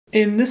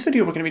In this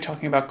video, we're going to be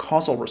talking about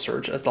causal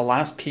research as the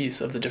last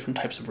piece of the different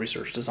types of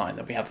research design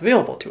that we have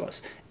available to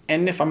us.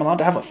 And if I'm allowed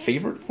to have a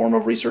favorite form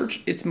of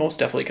research, it's most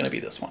definitely going to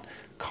be this one.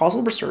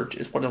 Causal research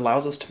is what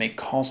allows us to make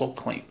causal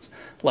claims,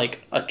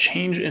 like a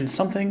change in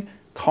something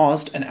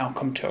caused an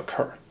outcome to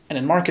occur. And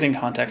in marketing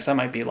context, that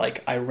might be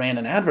like I ran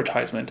an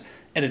advertisement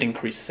and it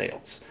increased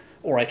sales,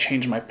 or I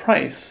changed my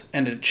price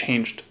and it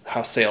changed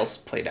how sales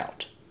played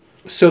out.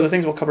 So the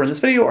things we'll cover in this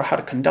video are how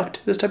to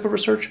conduct this type of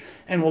research,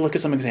 and we'll look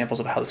at some examples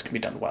of how this can be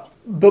done well.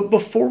 But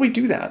before we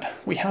do that,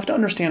 we have to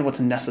understand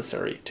what's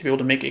necessary to be able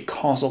to make a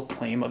causal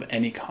claim of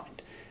any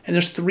kind. And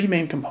there's three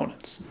main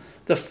components.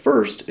 The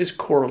first is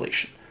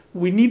correlation.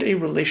 We need a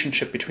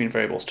relationship between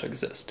variables to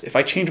exist. If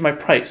I change my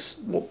price,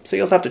 well,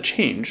 sales have to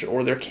change,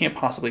 or there can't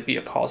possibly be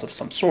a cause of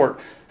some sort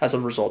as a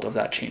result of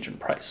that change in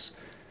price.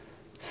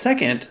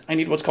 Second, I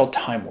need what's called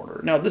time order.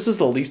 Now, this is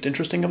the least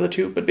interesting of the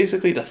two, but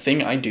basically the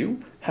thing I do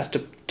has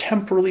to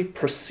temporally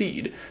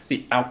precede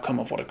the outcome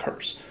of what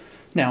occurs.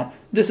 Now,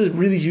 this is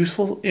really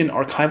useful in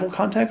archival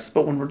contexts,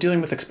 but when we're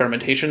dealing with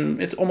experimentation,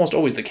 it's almost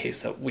always the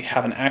case that we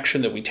have an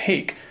action that we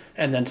take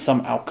and then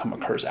some outcome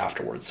occurs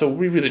afterwards. So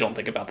we really don't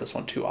think about this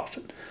one too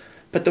often.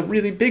 But the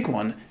really big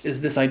one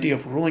is this idea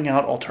of ruling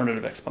out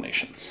alternative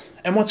explanations.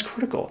 And what's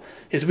critical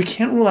is we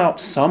can't rule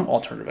out some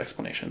alternative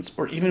explanations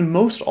or even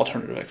most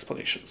alternative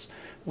explanations.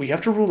 We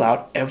have to rule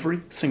out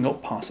every single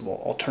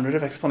possible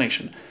alternative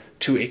explanation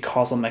to a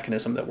causal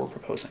mechanism that we're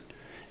proposing.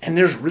 And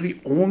there's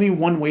really only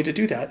one way to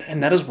do that,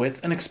 and that is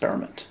with an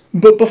experiment.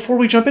 But before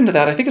we jump into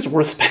that, I think it's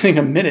worth spending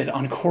a minute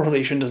on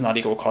correlation does not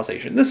equal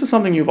causation. This is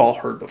something you've all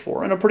heard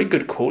before, and a pretty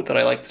good quote that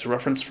I like to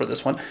reference for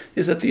this one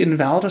is that the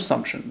invalid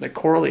assumption that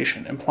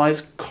correlation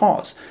implies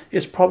cause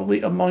is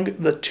probably among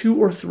the 2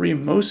 or 3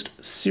 most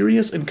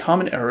serious and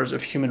common errors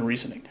of human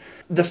reasoning.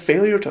 The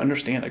failure to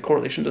understand that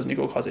correlation doesn't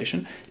equal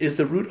causation is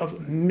the root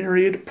of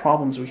myriad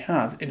problems we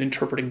have in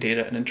interpreting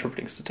data and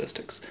interpreting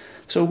statistics.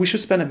 So we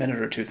should spend a minute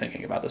or two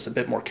thinking about this a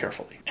bit more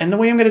carefully. And the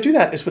way I'm going to do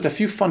that is with a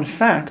few fun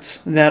facts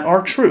that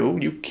are true.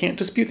 You can't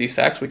dispute these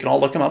facts. We can all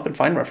look them up and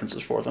find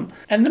references for them.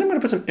 And then I'm going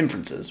to put some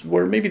inferences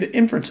where maybe the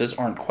inferences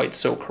aren't quite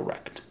so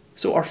correct.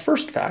 So our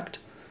first fact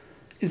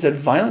is that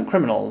violent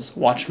criminals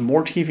watch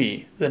more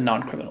TV than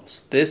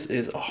non-criminals. This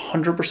is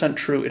 100%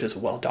 true. It is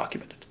well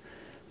documented.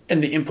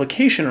 And the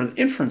implication or the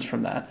inference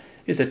from that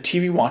is that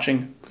TV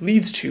watching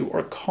leads to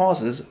or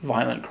causes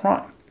violent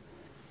crime.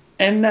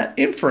 And that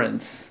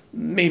inference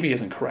maybe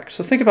isn't correct.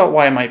 So think about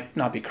why it might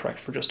not be correct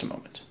for just a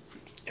moment.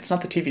 It's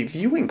not that TV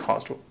viewing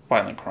caused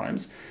violent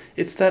crimes.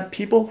 It's that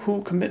people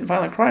who commit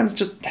violent crimes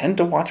just tend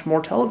to watch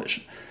more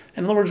television.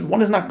 In other words,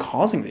 one is not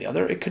causing the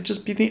other. It could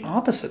just be the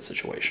opposite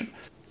situation.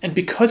 And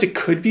because it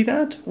could be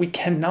that, we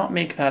cannot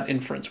make that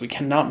inference. We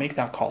cannot make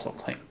that causal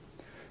claim.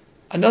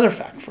 Another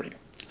fact for you.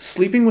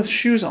 Sleeping with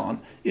shoes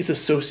on is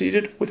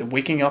associated with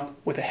waking up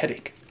with a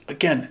headache.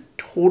 Again,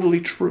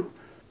 totally true.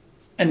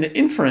 And the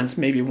inference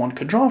maybe one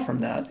could draw from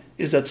that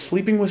is that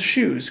sleeping with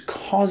shoes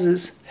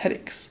causes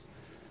headaches.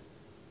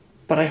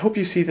 But I hope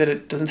you see that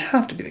it doesn't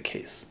have to be the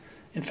case.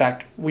 In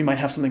fact, we might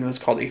have something that's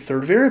called a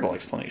third variable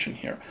explanation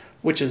here,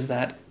 which is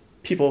that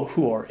people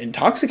who are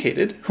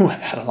intoxicated, who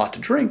have had a lot to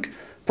drink,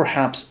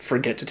 perhaps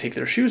forget to take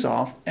their shoes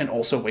off and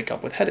also wake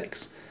up with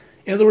headaches.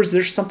 In other words,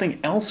 there's something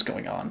else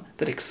going on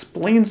that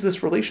explains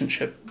this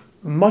relationship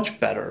much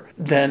better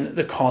than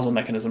the causal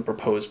mechanism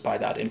proposed by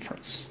that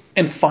inference.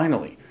 And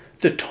finally,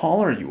 the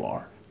taller you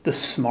are, the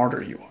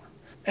smarter you are.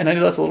 And I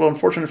know that's a little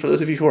unfortunate for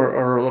those of you who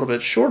are a little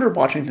bit shorter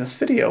watching this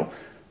video,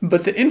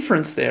 but the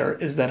inference there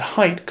is that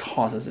height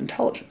causes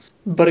intelligence.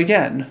 But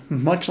again,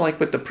 much like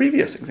with the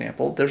previous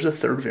example, there's a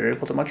third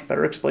variable that much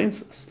better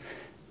explains this.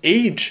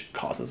 Age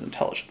causes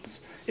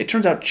intelligence. It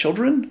turns out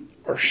children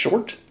are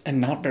short and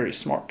not very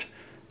smart.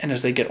 And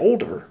as they get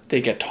older,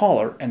 they get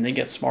taller and they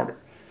get smarter.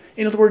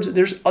 In other words,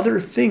 there's other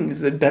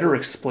things that better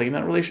explain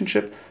that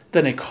relationship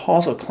than a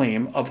causal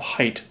claim of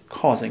height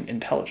causing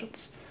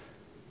intelligence.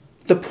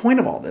 The point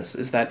of all this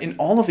is that in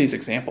all of these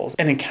examples,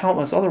 and in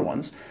countless other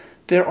ones,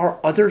 there are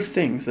other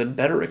things that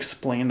better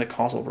explain the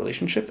causal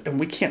relationship, and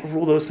we can't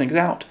rule those things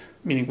out,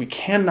 meaning we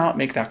cannot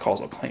make that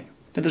causal claim.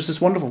 Now, there's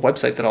this wonderful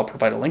website that I'll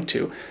provide a link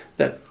to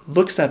that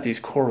looks at these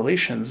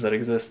correlations that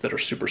exist that are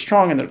super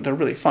strong, and they're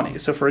really funny.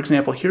 So, for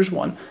example, here's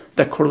one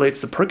that correlates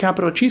the per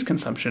capita cheese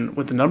consumption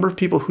with the number of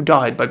people who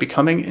died by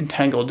becoming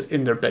entangled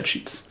in their bed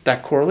sheets.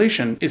 That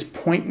correlation is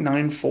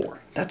 0.94.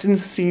 That's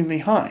insanely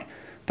high.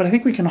 But I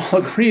think we can all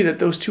agree that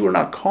those two are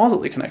not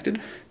causally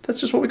connected.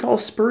 That's just what we call a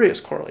spurious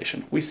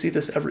correlation. We see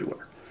this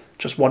everywhere.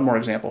 Just one more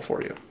example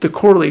for you. The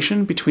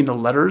correlation between the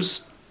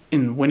letters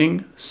in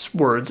winning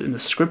words in the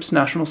Scripps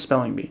National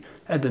Spelling Bee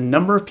and the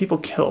number of people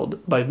killed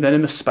by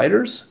venomous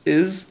spiders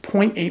is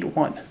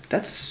 0.81.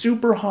 That's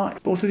super high.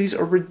 Both of these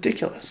are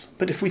ridiculous.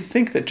 But if we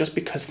think that just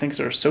because things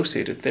are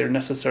associated, they're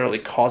necessarily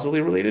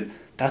causally related,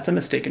 that's a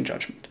mistaken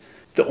judgment.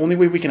 The only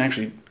way we can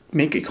actually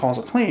make a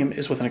causal claim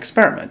is with an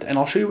experiment, and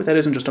I'll show you what that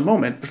is in just a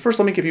moment, but first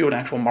let me give you an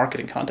actual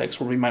marketing context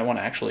where we might want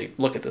to actually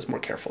look at this more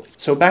carefully.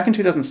 So back in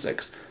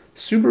 2006,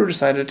 Subaru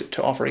decided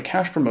to offer a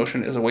cash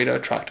promotion as a way to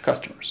attract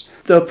customers.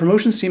 The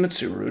promotions team at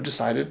Subaru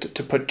decided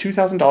to put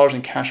 $2,000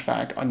 in cash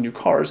back on new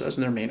cars as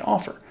their main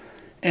offer.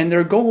 And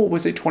their goal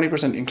was a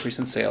 20% increase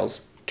in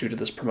sales due to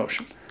this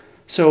promotion.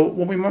 So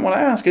what we might want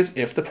to ask is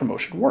if the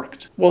promotion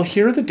worked. Well,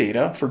 here are the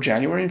data for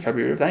January and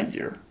February of that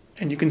year,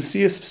 and you can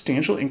see a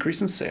substantial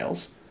increase in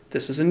sales.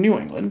 This is in New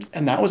England,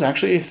 and that was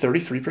actually a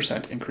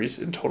 33% increase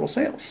in total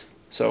sales.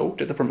 So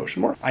did the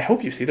promotion work? I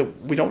hope you see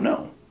that we don't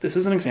know. This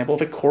is an example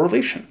of a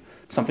correlation.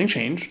 Something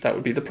changed, that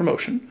would be the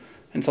promotion,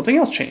 and something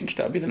else changed,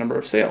 that would be the number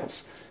of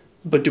sales.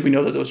 But do we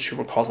know that those two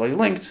were causally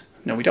linked?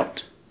 No, we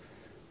don't.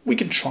 We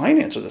can try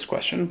and answer this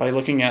question by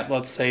looking at,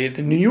 let's say,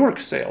 the New York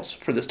sales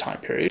for this time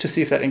period to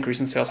see if that increase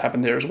in sales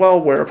happened there as well,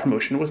 where a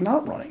promotion was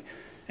not running.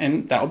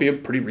 And that would be a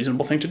pretty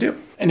reasonable thing to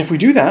do. And if we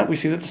do that, we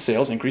see that the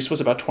sales increase was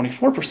about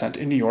 24%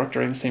 in New York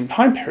during the same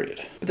time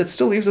period. But that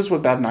still leaves us with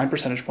about 9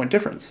 percentage point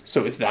difference.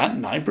 So is that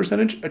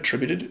 9%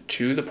 attributed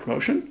to the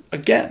promotion?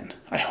 Again,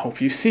 I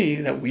hope you see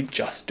that we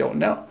just don't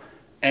know.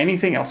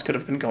 Anything else could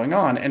have been going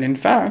on. And in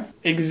fact,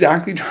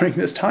 exactly during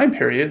this time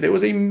period, there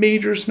was a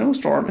major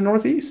snowstorm in the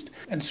Northeast.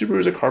 And Subaru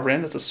is a car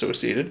brand that's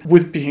associated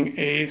with being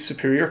a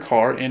superior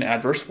car in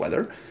adverse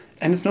weather.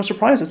 And it's no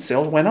surprise that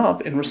sales went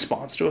up in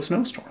response to a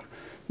snowstorm.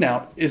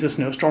 Now, is the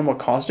snowstorm what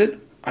caused it?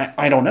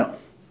 I don't know.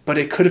 But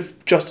it could have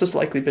just as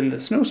likely been the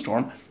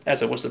snowstorm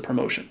as it was the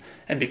promotion.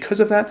 And because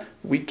of that,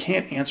 we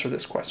can't answer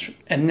this question.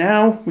 And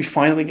now we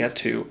finally get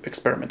to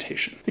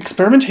experimentation.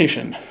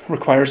 Experimentation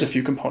requires a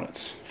few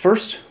components.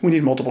 First, we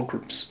need multiple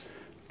groups.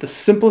 The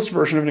simplest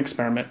version of an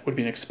experiment would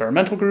be an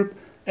experimental group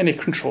and a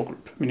control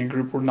group, meaning a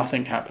group where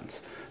nothing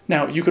happens.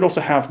 Now, you could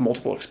also have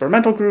multiple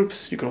experimental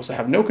groups. You could also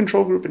have no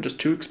control group and just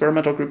 2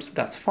 experimental groups.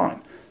 That's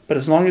fine. But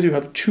as long as you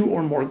have 2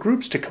 or more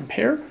groups to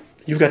compare,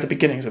 you've got the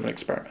beginnings of an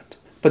experiment.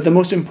 But the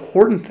most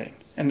important thing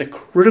and the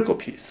critical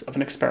piece of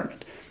an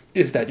experiment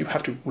is that you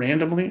have to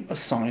randomly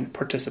assign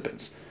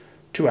participants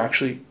to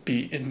actually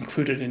be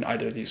included in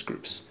either of these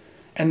groups.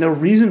 And the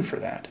reason for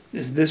that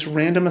is this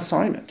random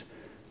assignment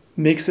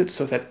makes it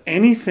so that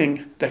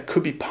anything that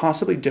could be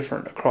possibly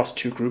different across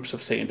 2 groups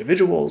of, say,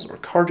 individuals or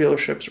car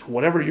dealerships or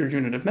whatever your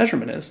unit of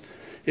measurement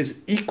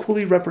is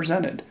equally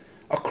represented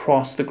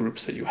across the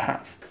groups that you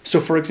have.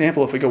 So for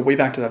example, if we go way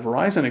back to that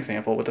Verizon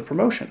example with the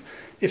promotion,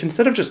 if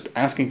instead of just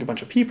asking a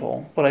bunch of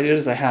people, what I did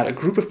is I had a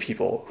group of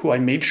people who I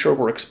made sure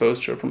were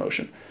exposed to a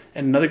promotion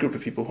and another group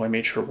of people who I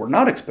made sure were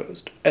not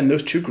exposed. And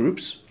those 2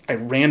 groups, I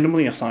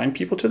randomly assigned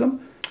people to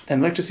them.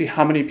 And I'd like to see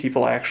how many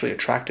people I actually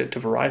attracted to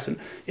Verizon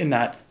in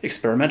that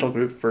experimental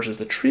group versus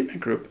the treatment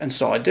group and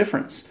saw a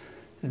difference.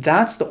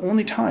 That's the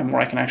only time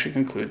where I can actually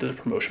conclude that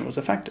the promotion was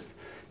effective.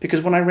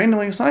 Because when I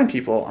randomly assign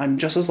people, I'm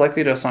just as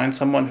likely to assign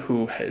someone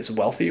who is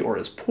wealthy or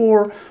is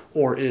poor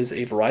or is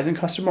a Verizon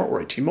customer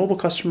or a T-Mobile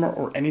customer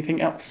or anything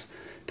else.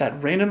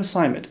 That random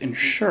assignment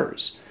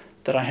ensures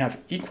that I have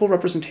equal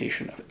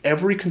representation of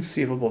every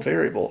conceivable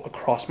variable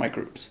across my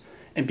groups.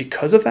 And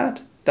because of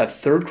that, that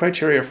third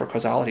criteria for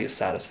causality is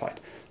satisfied,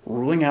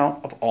 ruling out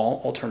of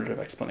all alternative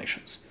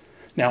explanations.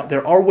 Now,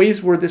 there are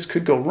ways where this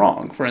could go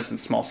wrong, for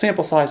instance, small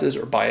sample sizes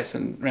or bias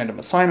in random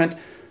assignment.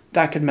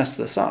 That could mess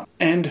this up.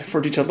 And for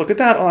a detailed look at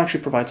that, I'll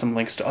actually provide some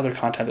links to other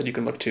content that you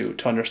can look to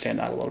understand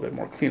that a little bit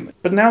more cleanly.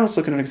 But now let's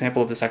look at an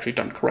example of this actually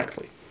done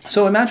correctly.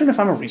 So imagine if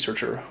I'm a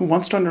researcher who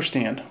wants to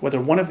understand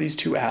whether one of these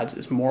 2 ads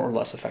is more or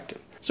less effective.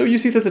 So you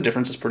see that the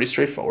difference is pretty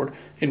straightforward.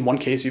 In one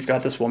case, you've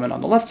got this woman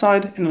on the left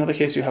side. In another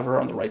case, you have her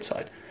on the right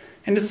side.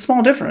 And it's a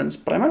small difference,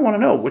 but I might want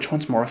to know which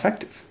one's more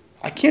effective.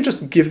 I can't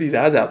just give these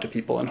ads out to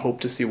people and hope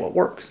to see what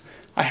works.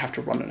 I have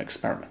to run an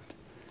experiment.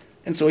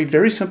 And so a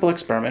very simple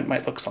experiment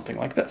might look something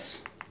like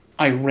this.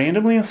 I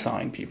randomly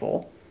assign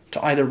people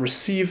to either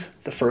receive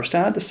the first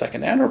ad, the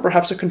second ad, or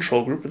perhaps a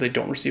control group where they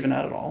don't receive an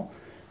ad at all,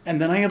 and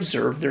then I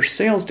observe their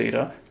sales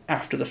data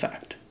after the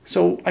fact.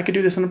 So I could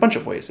do this in a bunch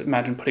of ways.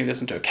 Imagine putting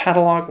this into a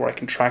catalog where I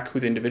can track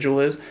who the individual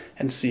is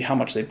and see how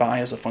much they buy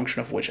as a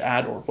function of which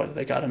ad or whether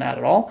they got an ad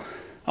at all.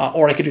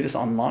 Or I could do this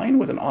online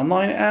with an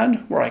online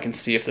ad where I can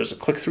see if there's a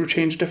click-through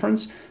change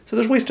difference. So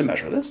there's ways to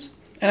measure this.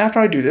 And after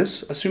I do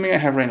this, assuming I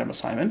have random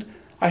assignment,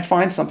 I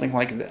find something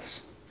like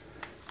this.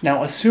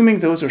 Now, assuming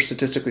those are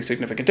statistically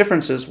significant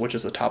differences, which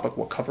is a topic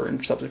we'll cover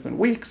in subsequent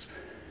weeks,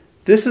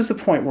 this is the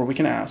point where we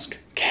can ask,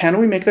 can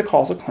we make the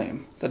causal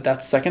claim that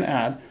that second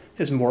ad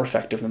is more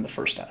effective than the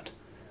first ad?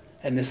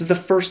 And this is the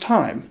first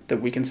time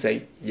that we can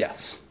say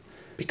yes.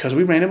 Because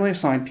we randomly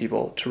assign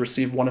people to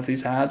receive one of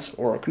these ads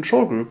or a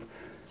control group,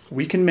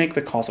 we can make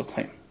the causal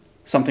claim.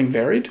 Something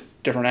varied,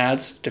 different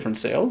ads, different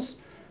sales,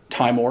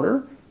 time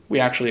order,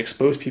 we actually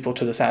expose people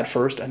to this ad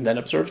first and then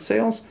observed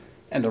sales,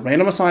 and the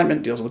random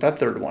assignment deals with that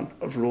third one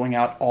of ruling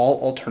out all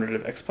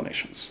alternative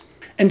explanations.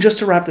 And just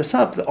to wrap this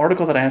up, the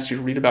article that I asked you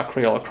to read about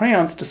Crayola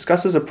crayons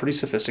discusses a pretty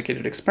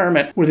sophisticated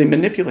experiment where they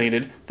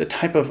manipulated the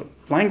type of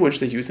language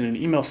they use in an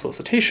email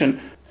solicitation,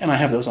 and I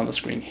have those on the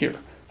screen here.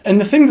 And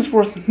the thing that's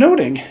worth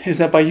noting is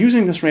that by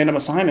using this random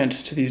assignment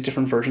to these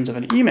different versions of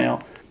an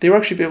email, they were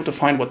actually able to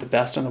find what the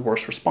best and the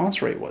worst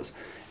response rate was.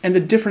 And the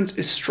difference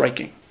is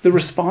striking. The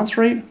response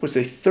rate was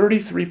a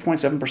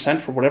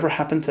 33.7% for whatever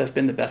happened to have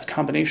been the best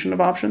combination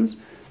of options,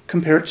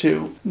 compared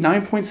to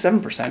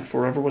 9.7% for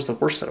whatever was the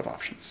worst set of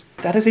options.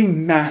 That is a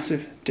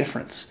massive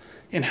difference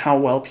in how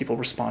well people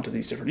respond to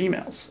these different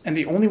emails. And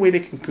the only way they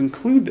can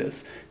conclude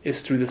this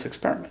is through this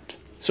experiment.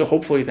 So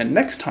hopefully the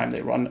next time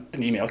they run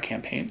an email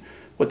campaign,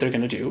 what they're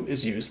going to do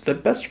is use the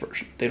best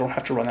version. They don't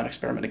have to run that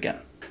experiment again.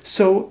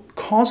 So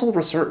causal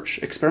research,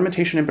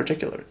 experimentation in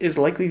particular, is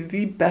likely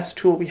the best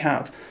tool we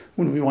have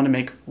when we want to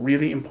make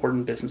really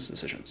important business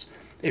decisions.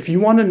 If you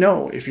want to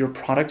know if your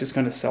product is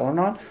going to sell or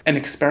not, an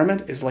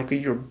experiment is likely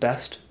your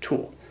best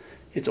tool.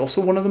 It's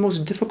also one of the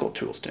most difficult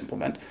tools to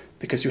implement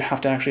because you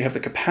have to actually have the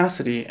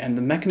capacity and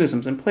the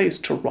mechanisms in place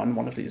to run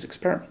one of these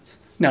experiments.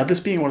 Now, this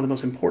being one of the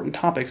most important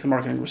topics in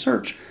marketing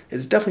research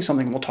is definitely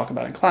something we'll talk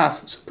about in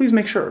class, so please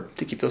make sure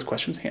to keep those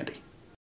questions handy.